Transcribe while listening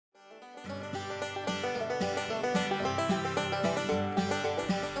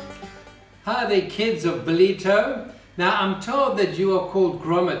Hello there, kids of Belito. Now I'm told that you are called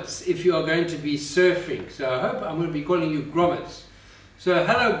grommets if you are going to be surfing, so I hope I'm going to be calling you grommets. So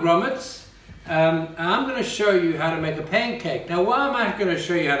hello grommets, I'm going to show you how to make a pancake. Now why am I going to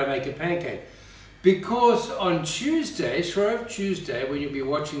show you how to make a pancake? Because on Tuesday, Shrove Tuesday, when you'll be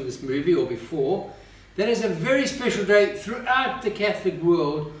watching this movie or before, that is a very special day throughout the Catholic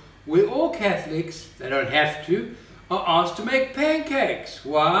world where all Catholics, they don't have to, are asked to make pancakes.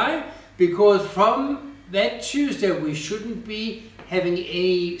 Why? Because from that Tuesday we shouldn't be having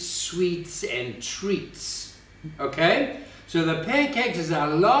any sweets and treats. Okay? So the pancakes is our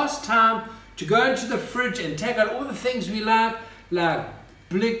last time to go into the fridge and take out all the things we like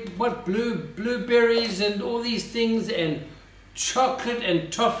blueberries and all these things, and chocolate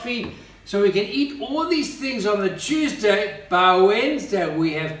and toffee. So we can eat all these things on the Tuesday. By Wednesday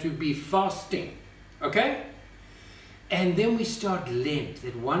we have to be fasting. Okay? And then we start Lent,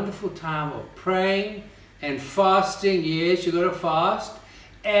 that wonderful time of praying and fasting. Yes, you've got to fast,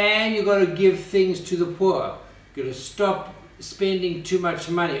 and you've got to give things to the poor. You've got to stop spending too much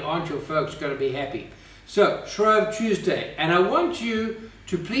money. Aren't your folks going to be happy? So, Shrove Tuesday, and I want you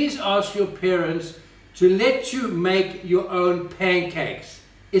to please ask your parents to let you make your own pancakes.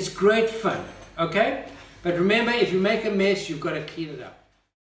 It's great fun, okay? But remember, if you make a mess, you've got to clean it up.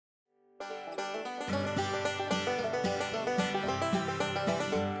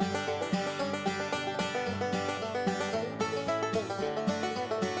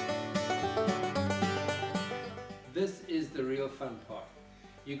 This is the real fun part.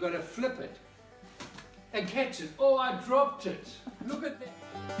 You've got to flip it and catch it. Oh, I dropped it. Look at that.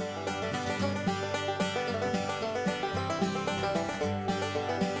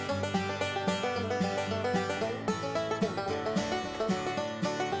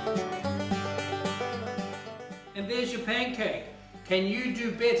 And there's your pancake. Can you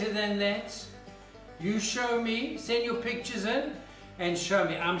do better than that? You show me, send your pictures in and show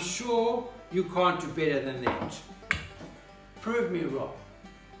me. I'm sure you can't do better than that. Prove me wrong,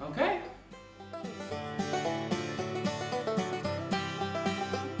 okay?